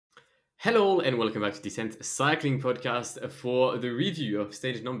Hello and welcome back to the Ascent Cycling Podcast for the review of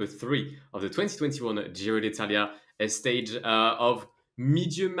stage number 3 of the 2021 Giro d'Italia, a stage of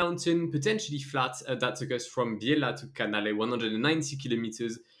medium mountain, potentially flat, that took us from Biella to Canale, 190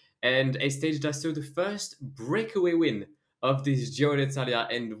 kilometers, and a stage that saw the first breakaway win of this Giro d'Italia,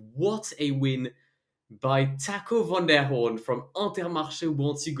 and what a win by Taco van der Hoorn from Intermarché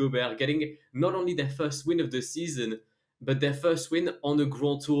Wanty-Gobert, getting not only their first win of the season, but their first win on the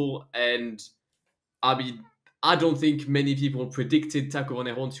Grand Tour. And I mean, I don't think many people predicted Taco van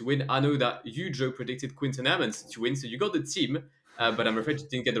der Hoorn to win. I know that you, Joe, predicted Quinten Hermans to win, so you got the team, but I'm afraid you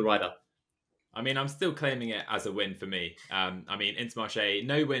didn't get the rider. I mean, I'm still claiming it as a win for me. Intermarché,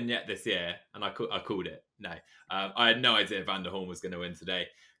 no win yet this year, and I called it. No, I had no idea Van der Hoorn was going to win today.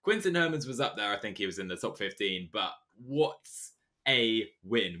 Quinten Hermans was up there. I think he was in the top 15, but what a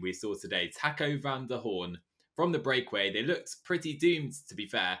win we saw today. Taco van der Hoorn from the breakaway. They looked pretty doomed, to be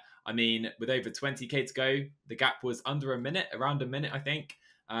fair. I mean, with over 20k to go, the gap was under a minute, around a minute, I think.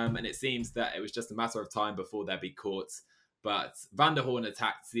 And it seems that it was just a matter of time before they'd be caught. But Van der Hoorn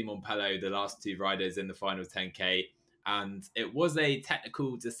attacked Simon Pello, the last two riders in the final 10k. And it was a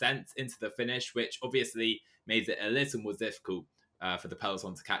technical descent into the finish, which obviously made it a little more difficult for the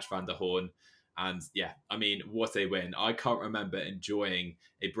peloton to catch Van der Hoorn. And yeah, I mean, what a win. I can't remember enjoying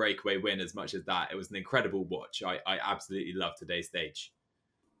a breakaway win as much as that. It was an incredible watch. I absolutely loved today's stage.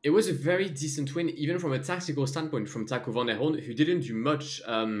 It was a very decent win, even from a tactical standpoint, from Taco van der Hoorn, who didn't do much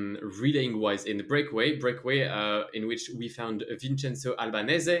relaying-wise in the breakaway in which we found Vincenzo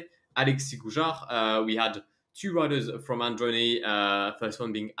Albanese, Alexis Goujard. We had two riders from Androni, first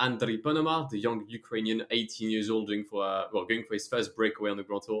one being Andriy Ponomar, the young Ukrainian, 18 years old, going for his first breakaway on the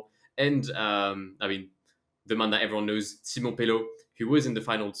Grand Tour. And, the man that everyone knows, Simon Pello, who was in the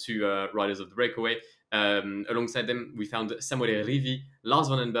final two riders of the breakaway. Alongside them, we found Samuele Rivi, Lars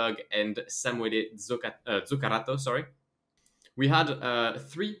Vandenberg, and Samuele Zoccarato. We had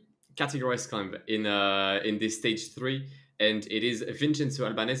three categorized climb in this stage 3, and it is Vincenzo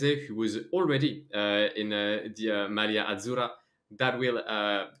Albanese, who was already in the Maglia Azzurra, that will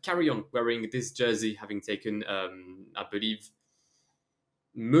carry on wearing this jersey, having taken, I believe,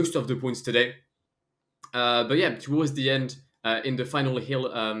 most of the points today. But yeah, towards the end, in the final hill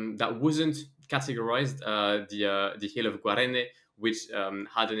that wasn't categorized, the hill of Guarene, which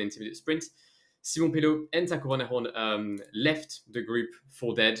had an intermediate sprint, Simon Pello and Taco van der Hoorn left the group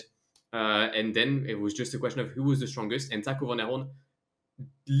for dead, and then it was just a question of who was the strongest, and Taco van der Hoorn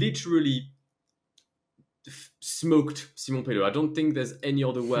literally smoked Simon Pello. I don't think there's any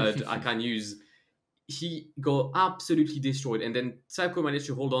other word I can use. He got absolutely destroyed, and then Taco managed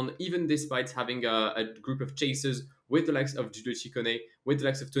to hold on, even despite having a group of chasers with the likes of Giulio Ciccone, with the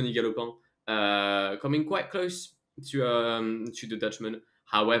likes of Tony Galopin, coming quite close to the Dutchman.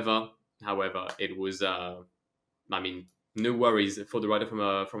 However, it was, no worries for the rider from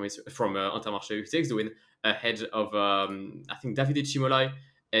Intermarché, who takes the win ahead of I think Davide Cimolai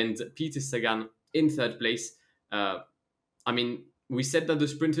and Peter Sagan in third place. We said that the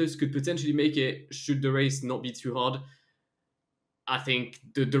sprinters could potentially make it should the race not be too hard. I think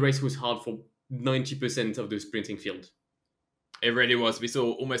the race was hard for 90% of the sprinting field. It really was. We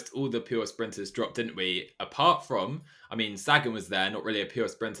saw almost all the pure sprinters drop, didn't we? Apart from, Sagan was there, not really a pure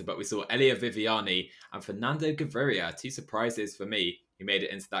sprinter, but we saw Elia Viviani and Fernando Gaviria, two surprises for me, who made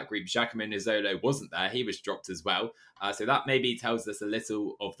it into that group. Giacomo Nizzolo wasn't there. He was dropped as well. So that maybe tells us a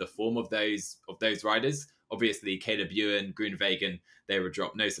little of the form of those riders. Obviously, Caleb Ewan, Groenewegen, they were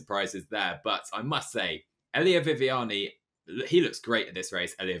dropped. No surprises there. But I must say, Elia Viviani, he looks great at this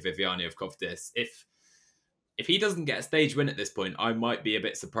race, Elia Viviani of Cofidis. If he doesn't get a stage win at this point, I might be a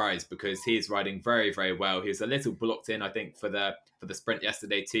bit surprised because he is riding very, very well. He was a little blocked in, I think, for the sprint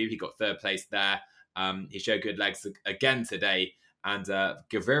yesterday too. He got third place there. He showed good legs again today. And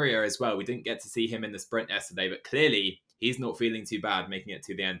Gaviria as well. We didn't get to see him in the sprint yesterday, but clearly he's not feeling too bad making it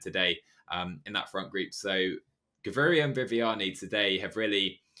to the end today in that front group. So Gaviria and Viviani today have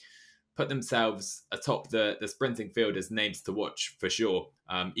really put themselves atop the sprinting field as names to watch for sure,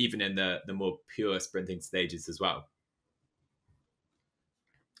 even in the more pure sprinting stages as well.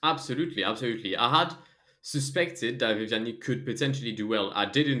 Absolutely. I had suspected that Viviani could potentially do well. I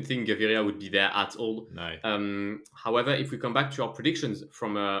didn't think Gaviria would be there at all. No. However, if we come back to our predictions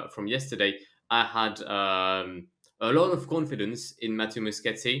from yesterday, I had a lot of confidence in Matteo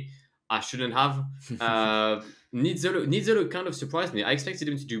Moschetti. I shouldn't have. Nizzolo kind of surprised me. I expected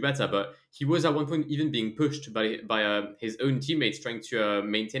him to do better, but he was at one point even being pushed by his own teammates trying to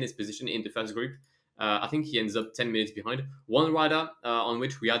maintain his position in the first group. I think he ends up 10 minutes behind. One rider on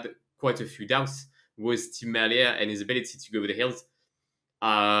which we had quite a few doubts was Tim Merlier and his ability to go over the hills.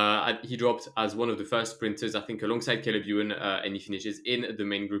 he dropped as one of the first sprinters, I think, alongside Caleb Ewan, and he finishes in the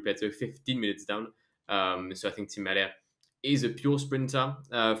main group at 15 minutes down. So I think Tim Malher is a pure sprinter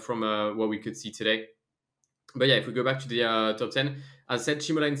from what we could see today. But yeah, if we go back to the top 10, as I said,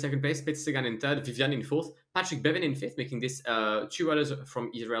 Chimola in second place, Peter Sagan in third, Vivian in fourth, Patrick Bevan in fifth, making this two riders from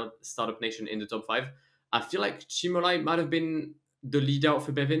Israel Startup Nation in the top five. I feel like Chimola might have been the leader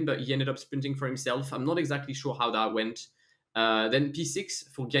for Bevan, but he ended up sprinting for himself. I'm not exactly sure how that went. Then P6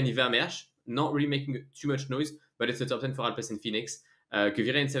 for Gianni Vermeersch, not really making too much noise, but it's the top 10 for Alpes and Phoenix.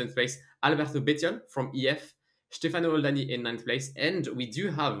 Quevilly in seventh place, Alberto Bettiol from EF, Stefano Oldani in ninth place, and we do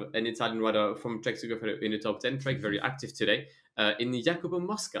have an Italian rider from Trek in the top 10. Trek very active today in Jacopo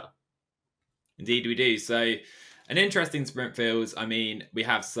Mosca. Indeed, we do. So, an interesting sprint field. I mean, we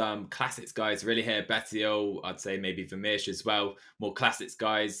have some classics guys really here. Bettiol, I'd say maybe Vermeersch as well. More classics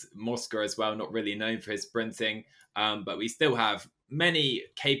guys. Mosca as well, not really known for his sprinting. But we still have many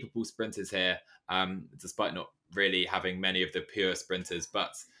capable sprinters here, despite not really having many of the pure sprinters.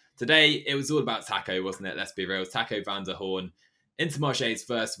 But today, it was all about Taco, wasn't it? Let's be real. Taco van der Hoorn, Intermarché's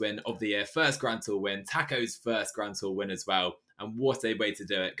first win of the year, first Grand Tour win, Taco's first Grand Tour win as well. And what a way to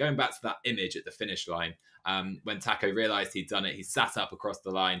do it. Going back to that image at the finish line, when Taco realised he'd done it, he sat up across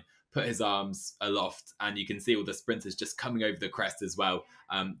the line, put his arms aloft, and you can see all the sprinters just coming over the crest as well,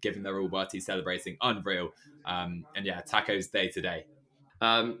 giving their all party celebrating. Unreal. And yeah, Taco's day today.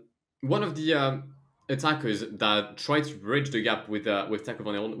 One of the attackers that tried to bridge the gap with Taco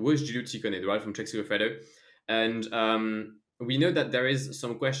van der Hoorn was Giulio Ciccone, the rider from Trek Segafredo. And we know that there is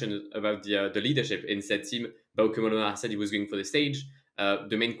some question about the leadership in said team. Bauke Mollema said he was going for the stage.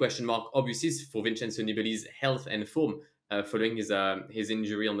 The main question mark, obviously, is for Vincenzo Nibali's health and form following his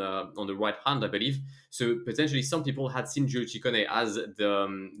injury on the right hand, I believe. So potentially, some people had seen Giulio Ciccone as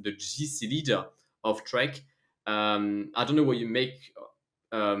the GC leader of Trek. I don't know what you make.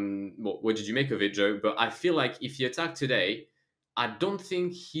 What did you make of it, Joe? But I feel like if he attacked today, I don't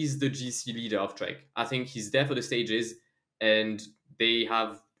think he's the GC leader of Trek. I think he's there for the stages, and they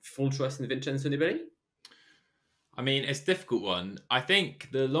have full trust in Vincenzo Nibali. I mean, it's a difficult one. I think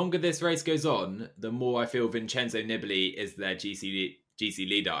the longer this race goes on, the more I feel Vincenzo Nibali is their GC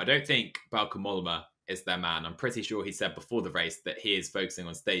leader. I don't think Bauke Mollema is their man. I'm pretty sure he said before the race that he is focusing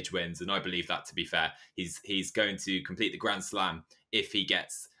on stage wins, and I believe that to be fair. He's going to complete the Grand Slam if he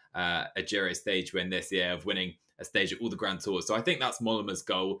gets a Giro stage win this year of winning a stage at all the Grand Tours. So I think that's Mollema's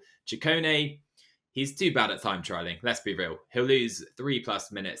goal. Ciccone, he's too bad at time trialing. Let's be real. He'll lose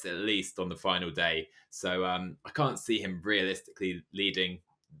 3+ minutes at least on the final day. So I can't see him realistically leading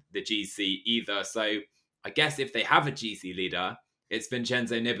the GC either. So I guess if they have a GC leader, it's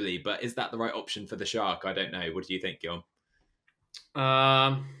Vincenzo Nibali. But is that the right option for the Shark? I don't know. What do you think, Guillaume?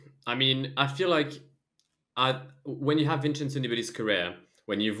 I mean, I feel like when you have Vincenzo Nibali's career,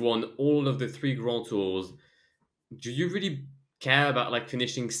 when you've won all of the 3 Grand Tours, do you really care about like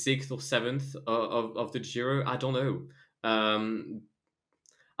finishing 6th or 7th of the Giro? I don't know.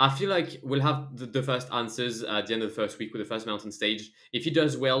 I feel like we'll have the first answers at the end of the first week with the first mountain stage. If he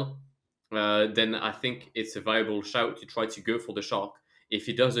does well, then I think it's a viable shout to try to go for the Shark. If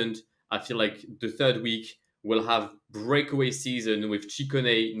he doesn't, I feel like the third week we'll have breakaway season with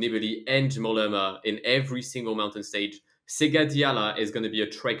Ciccone, Nibali, and Mollema in every single mountain stage. Sega Diala is going to be a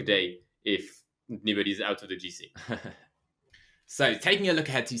Trek day if Nibali is out of the GC. So, taking a look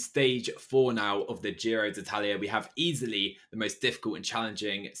ahead to stage 4 now of the Giro d'Italia, we have easily the most difficult and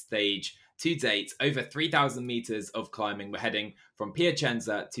challenging stage to date. Over 3,000 meters of climbing. We're heading from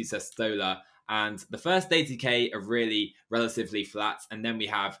Piacenza to Sestola, and the first 80k are really relatively flat, and then we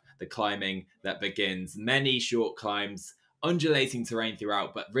have the climbing that begins. Many short climbs, undulating terrain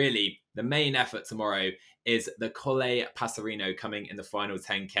throughout, but really the main effort tomorrow is the Colle Passarino coming in the final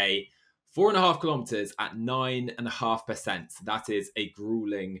 10k. 4.5 kilometers at 9.5%. That is a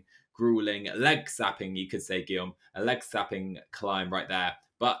grueling, leg sapping, you could say, Guillaume. A leg sapping climb right there.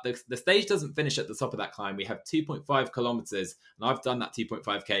 But the stage doesn't finish at the top of that climb. We have 2.5 kilometers, and I've done that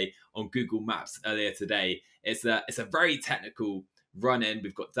 2.5k on Google Maps earlier today. It's a very technical run in.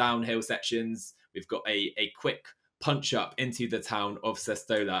 We've got downhill sections. We've got a quick punch up into the town of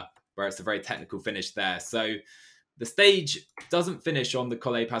Sestola, where it's a very technical finish there. So the stage doesn't finish on the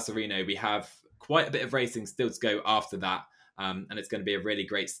Colle Passarino. We have quite a bit of racing still to go after that. And it's going to be a really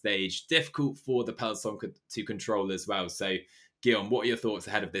great stage. Difficult for the peloton to control as well. So, Guillaume, what are your thoughts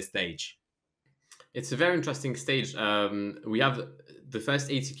ahead of this stage? It's a very interesting stage. We have the first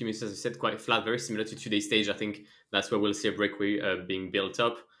 80 kilometers, as I said, quite flat, very similar to today's stage. I think that's where we'll see a breakaway being built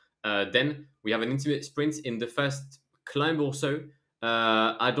up. Then we have an intermediate sprint in the first climb also.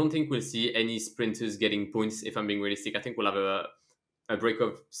 I don't think we'll see any sprinters getting points, if I'm being realistic. I think we'll have a break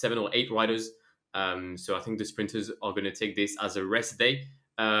of 7 or 8 riders. So I think the sprinters are going to take this as a rest day.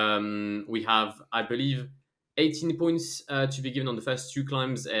 We have, I believe, 18 points to be given on the first 2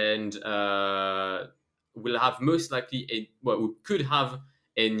 climbs, and we'll have most likely we could have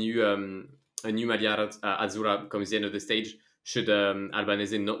a new Maglia Azzurra comes the end of the stage should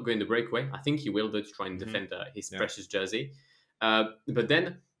Albanese not go in the breakaway. I think he will, though, to try and defend his precious jersey. But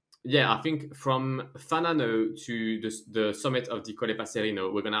then, yeah, I think from Fanano to the summit of the Colle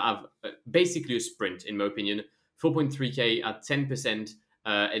Passerino, we're going to have basically a sprint, in my opinion, 4.3k at 10%.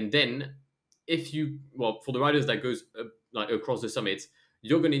 And then, for the riders that goes across the summit,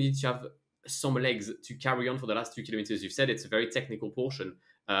 you're going to need to have some legs to carry on for the last 2 kilometers. You've said it's a very technical portion.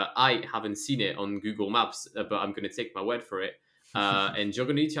 I haven't seen it on Google Maps, but I'm going to take my word for it. And you're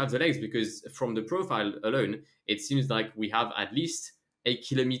going to need to have the legs, because from the profile alone, it seems like we have at least a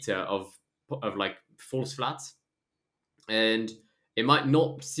kilometer of like false flats. And it might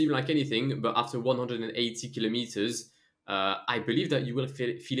not seem like anything, but after 180 kilometers, I believe that you will feel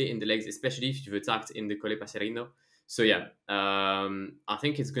it in the legs, especially if you've attacked in the Colle Passerino. So yeah, I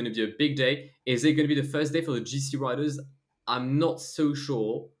think it's going to be a big day. Is it going to be the first day for the GC riders? I'm not so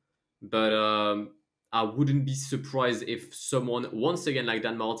sure, but I wouldn't be surprised if someone, once again, like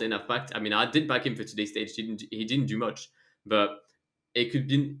Dan Martin, I did back him for today's stage. He didn't do much, but it could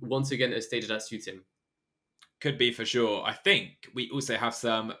be once again a stage that suits him. Could be for sure. I think we also have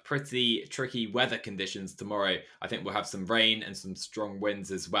some pretty tricky weather conditions tomorrow. I think we'll have some rain and some strong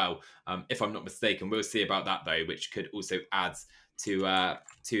winds as well. If I'm not mistaken, we'll see about that though, which could also add to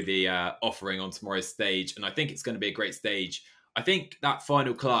the offering on tomorrow's stage. And I think it's going to be a great stage. I think that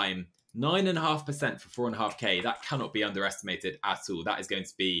final climb, 9.5% for 4.5k, that cannot be underestimated at all. That is going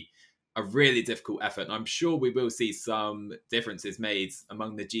to be a really difficult effort. And I'm sure we will see some differences made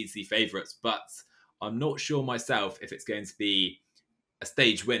among the GC favourites, but I'm not sure myself if it's going to be a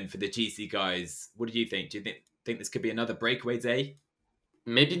stage win for the GC guys. What do you think? Do you think this could be another breakaway day?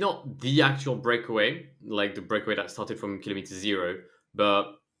 Maybe not the actual breakaway, like the breakaway that started from kilometer 0,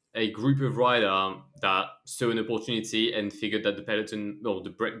 but a group of riders that saw an opportunity and figured that the peloton, no, the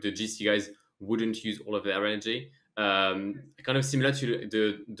GC guys wouldn't use all of their energy. Kind of similar to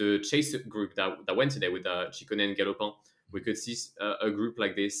the chase group that went today with Ciccone and Galopin. We could see a group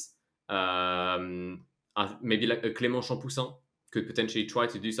like this. Maybe like a Clément Champoussin could potentially try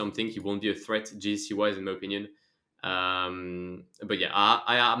to do something. He won't be a threat GC wise, in my opinion. But yeah,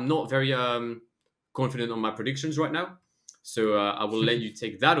 I am not very confident on my predictions right now, so I will let you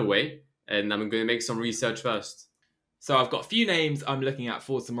take that away, and I'm going to make some research first. So I've got a few names I'm looking at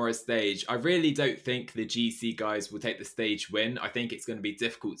for tomorrow's stage. I really don't think the GC guys will take the stage win. I think it's going to be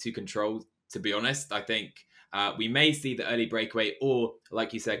difficult to control, to be honest. I think we may see the early breakaway, or,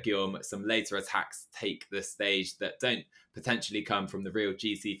 like you said, Guillaume, some later attacks take the stage that don't potentially come from the real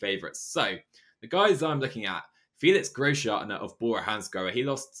GC favourites. So the guys I'm looking at, Felix Großschartner of Bora Hansgrohe, he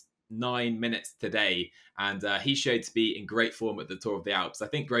lost 9 minutes today, and he showed to be in great form at the Tour of the Alps. I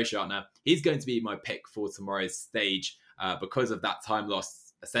think Großschartner, he's going to be my pick for tomorrow's stage because of that time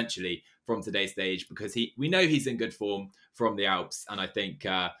lost, essentially, from today's stage, because we know he's in good form from the Alps, and I think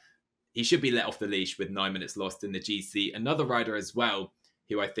he should be let off the leash with 9 minutes lost in the GC. Another rider as well,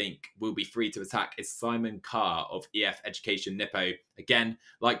 who I think will be free to attack, is Simon Carr of EF Education Nippo. Again,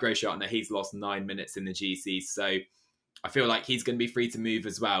 like Großschartner, he's lost 9 minutes in the GC, so I feel like he's going to be free to move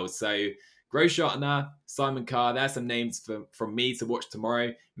as well. So Großschartner, Simon Carr, there's some names from me to watch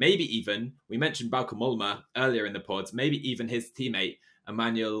tomorrow. Maybe even, we mentioned Bauke Mollema earlier in the pod, maybe even his teammate,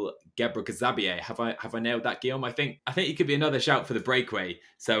 Emmanuel Gebrselassie. Have I nailed that, Guillaume? I think he could be another shout for the breakaway.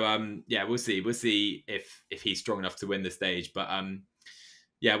 So yeah, we'll see if he's strong enough to win the stage. But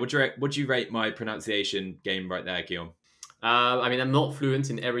yeah, would you rate my pronunciation game right there, Guillaume? I'm not fluent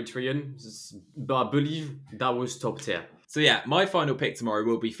in Eritrean, but I believe that was top tier. So yeah, my final pick tomorrow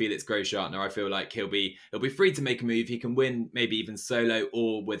will be Felix Großschartner. I feel like he'll be free to make a move. He can win maybe even solo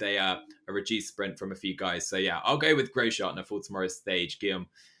or with a reduced sprint from a few guys. So yeah, I'll go with Großschartner for tomorrow's stage. Guillaume,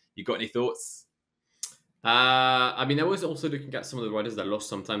 you got any thoughts? I was also looking at some of the riders that lost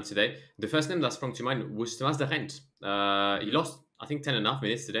some time today. The first name that sprung to mind was Thomas de Rent. He lost, I think, 10.5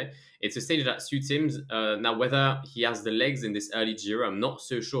 minutes today. It's a stage that suits him. Now, whether he has the legs in this early Giro, I'm not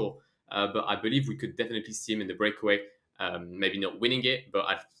so sure. But I believe we could definitely see him in the breakaway. Maybe not winning it, but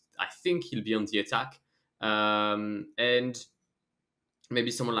I think he'll be on the attack. And maybe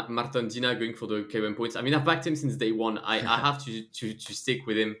someone like Martin Dina going for the K1 points. I've backed him since day one. I have to stick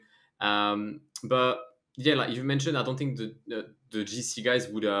with him. But yeah, like you mentioned, I don't think the GC guys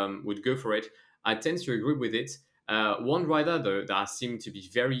would go for it. I tend to agree with it. One rider though that seemed to be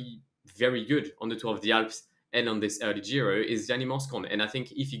very, very good on the Tour of the Alps and on this early Giro is Gianni Moscon. And I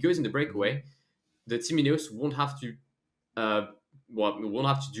think if he goes in the breakaway, the Team Ineos won't have to won't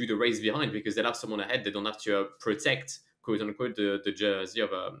have to do the race behind because they'll have someone ahead. They don't have to protect, quote unquote, the jersey of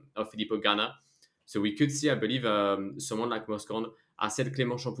Filippo Ganna. So we could see, I believe, someone like Moscon. I said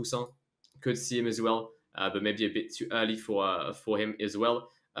Clément Champoussin, could see him as well, but maybe a bit too early for him as well.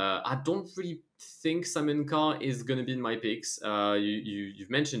 I don't really think Simon Carr is going to be in my picks. You've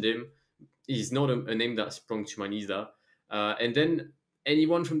mentioned him. He's not a name that sprung to mind either. And then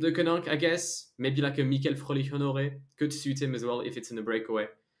anyone from Deceuninck, I guess. Maybe like a Mikel Frolich-Honoré could suit him as well if it's in the breakaway.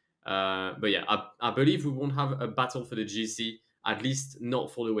 But yeah, I believe we won't have a battle for the GC, at least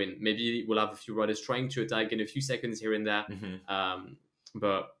not for the win. Maybe we'll have a few riders trying to attack in a few seconds here and there.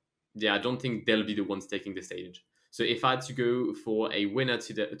 But yeah, I don't think they'll be the ones taking the stage. So if I had to go for a winner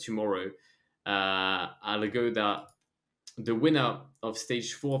tomorrow, I'll go that the winner of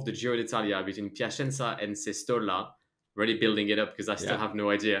stage 4 of the Giro d'Italia between Piacenza and Sestola, really building it up because I still have no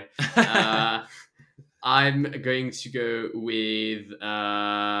idea. I'm going to go with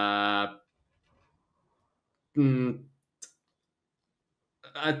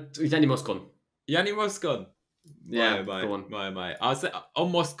Gianni Moscon. Gianni Moscon. Yeah, my. I'll say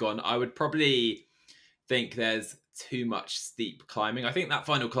on Moscon, I would probably think there's too much steep climbing. I think that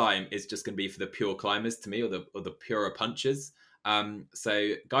final climb is just going to be for the pure climbers to me, or the purer punchers.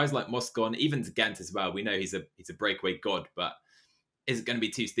 So guys like Moscon, even to Ghent as well, we know he's a breakaway god, but is it going to be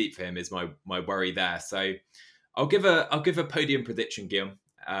too steep for him? Is my worry there. So I'll give a podium prediction, Guillaume,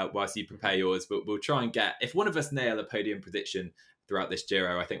 whilst you prepare yours. But we'll try and get, if one of us nail a podium prediction throughout this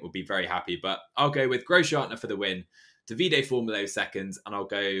Giro, I think we'll be very happy. But I'll go with Grosjean for the win, Davide Formolo seconds, and I'll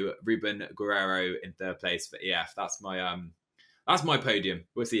go Ruben Guerrero in third place for EF. That's my podium.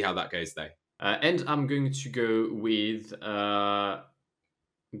 We'll see how that goes though. And I'm going to go with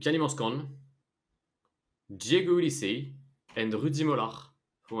Gianni Moscon, Diego Ulissi, and Rudy Mollard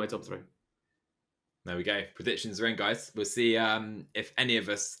for my top 3. There we go. Predictions are in, guys. We'll see if any of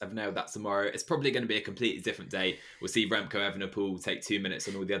us have nailed that tomorrow. It's probably going to be a completely different day. We'll see Remco Evenepoel take 2 minutes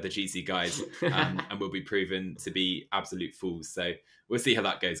on all the other GC guys, and we'll be proven to be absolute fools. So we'll see how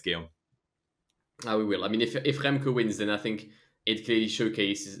that goes, Guillaume. We will. I mean, if Remco wins, then I think it clearly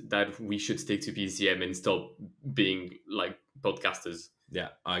showcases that we should stick to PCM and stop being like podcasters. Yeah,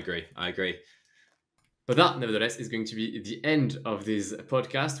 I agree. But that, nevertheless, is going to be the end of this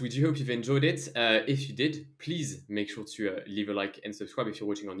podcast. We do hope you've enjoyed it. If you did, please make sure to leave a like and subscribe if you're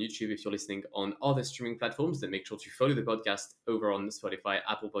watching on YouTube. If you're listening on other streaming platforms, then make sure to follow the podcast over on Spotify,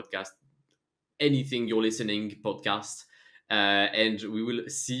 Apple Podcast, anything you're listening podcast. And we will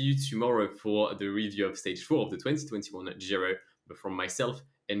see you tomorrow for the review of stage 4 of the 2021 Giro. But from myself,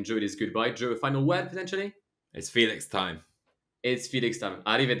 enjoy this goodbye. Joe, a final word potentially? It's Felix time. It's Felix time.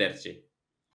 Arrivederci.